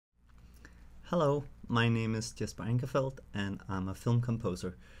Hello, my name is Jesper Ankerfeldt and I'm a film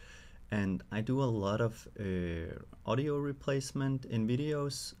composer. And I do a lot of audio replacement in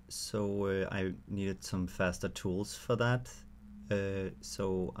videos, so I needed some faster tools for that.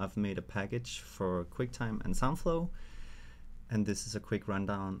 So I've made a package for Quicktime and SoundFlow, and this is a quick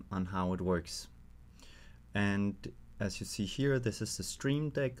rundown on how it works. And as you see here, this is the Stream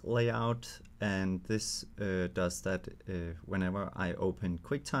Deck layout, and this does that whenever I open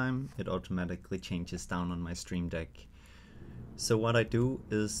QuickTime, it automatically changes down on my Stream Deck. So what I do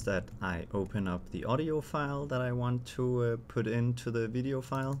is that I open up the audio file that I want to put into the video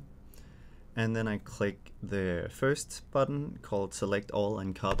file, and then I click the first button called Select All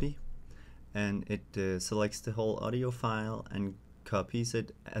and Copy, and it selects the whole audio file and copies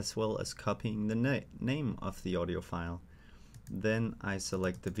it, as well as copying the name of the audio file. Then I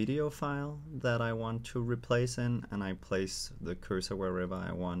select the video file that I want to replace in, and I place the cursor wherever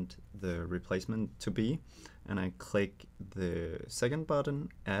I want the replacement to be, and I click the second button,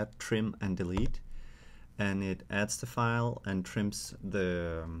 Add, Trim and Delete, and it adds the file and trims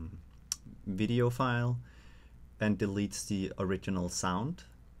the video file and deletes the original sound.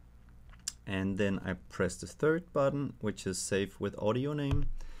 And then I press the third button, which is Save with Audio Name,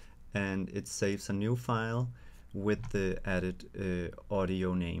 and it saves a new file with the added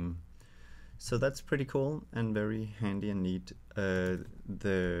audio name. So that's pretty cool and very handy and neat.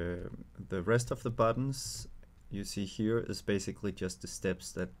 The rest of the buttons you see here is basically just the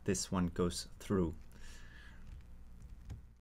steps that this one goes through.